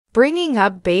Bringing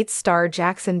Up Bates star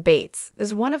Jackson Bates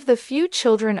is one of the few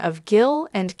children of Gil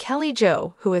and Kelly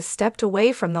Jo who has stepped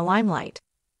away from the limelight.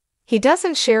 He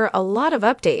doesn't share a lot of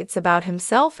updates about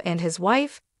himself and his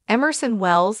wife, Emerson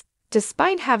Wells,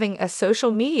 despite having a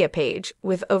social media page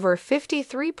with over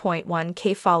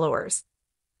 53.1K followers.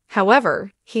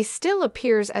 However, he still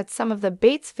appears at some of the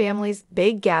Bates family's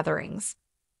big gatherings.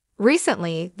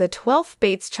 Recently, the 12th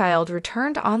Bates child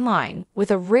returned online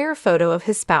with a rare photo of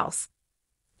his spouse.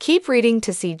 Keep reading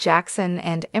to see Jackson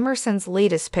and Emerson's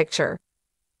latest picture.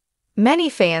 Many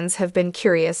fans have been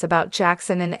curious about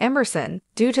Jackson and Emerson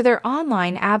due to their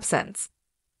online absence.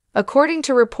 According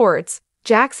to reports,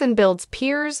 Jackson builds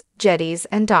piers, jetties,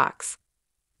 and docks.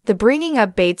 The Bringing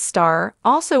Up Bates star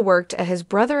also worked at his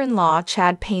brother-in-law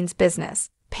Chad Payne's business,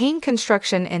 Payne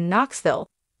Construction in Knoxville,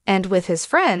 and with his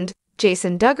friend,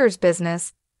 Jason Duggar's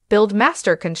business, Build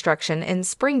Master Construction in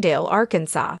Springdale,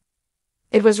 Arkansas.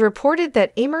 It was reported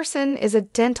that Emerson is a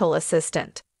dental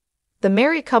assistant. The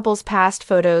married couple's past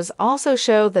photos also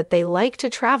show that they like to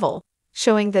travel,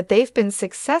 showing that they've been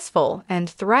successful and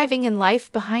thriving in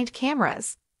life behind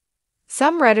cameras.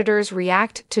 Some Redditors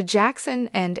react to Jackson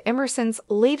and Emerson's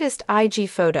latest IG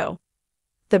photo.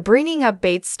 The Bringing Up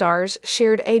Bates stars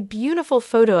shared a beautiful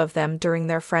photo of them during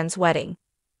their friend's wedding.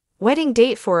 Wedding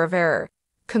date for Avera.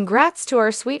 Congrats to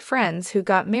our sweet friends who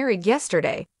got married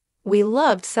yesterday. We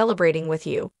loved celebrating with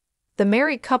you, the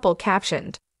married couple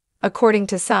captioned. According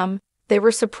to some, they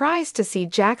were surprised to see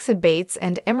Jackson Bates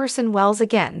and Emerson Wells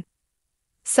again.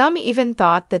 Some even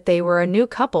thought that they were a new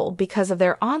couple because of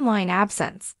their online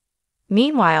absence.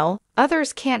 Meanwhile,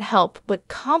 others can't help but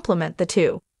compliment the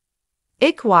two.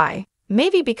 Ick, why?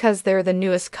 Maybe because they're the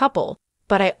newest couple,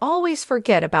 but I always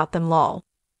forget about them lol.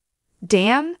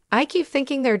 Damn, I keep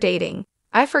thinking they're dating.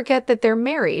 I forget that they're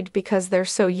married because they're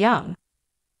so young.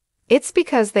 It's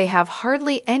because they have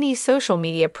hardly any social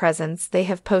media presence. They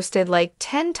have posted like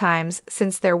 10 times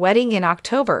since their wedding in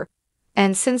October.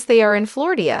 And since they are in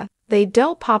Florida, they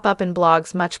don't pop up in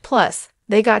blogs much. Plus,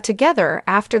 they got together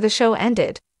after the show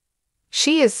ended.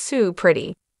 She is so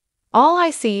pretty. All I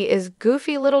see is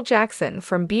goofy little Jackson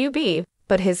from BUB,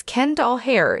 but his Ken doll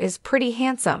hair is pretty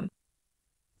handsome.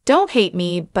 Don't hate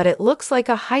me, but it looks like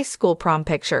a high school prom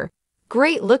picture.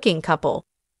 Great looking couple.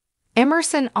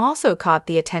 Emerson also caught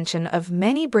the attention of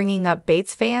many Bringing Up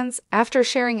Bates fans after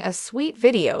sharing a sweet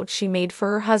video she made for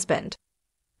her husband.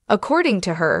 According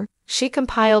to her, she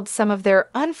compiled some of their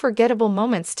unforgettable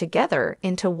moments together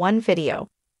into one video.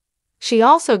 She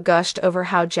also gushed over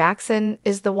how Jackson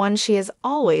is the one she has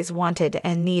always wanted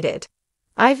and needed.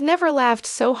 I've never laughed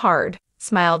so hard,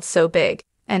 smiled so big,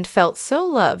 and felt so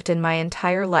loved in my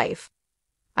entire life.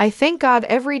 I thank God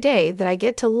every day that I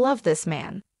get to love this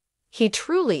man. He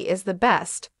truly is the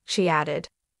best, she added.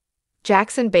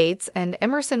 Jackson Bates and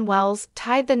Emerson Wells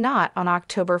tied the knot on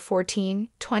October 14,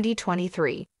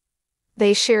 2023.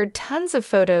 They shared tons of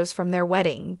photos from their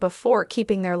wedding before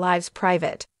keeping their lives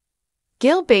private.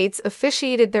 Gil Bates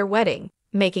officiated their wedding,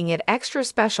 making it extra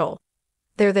special.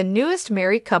 They're the newest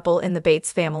married couple in the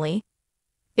Bates family.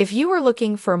 If you are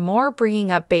looking for more Bringing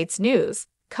Up Bates news,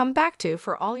 come back to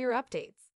for all your updates.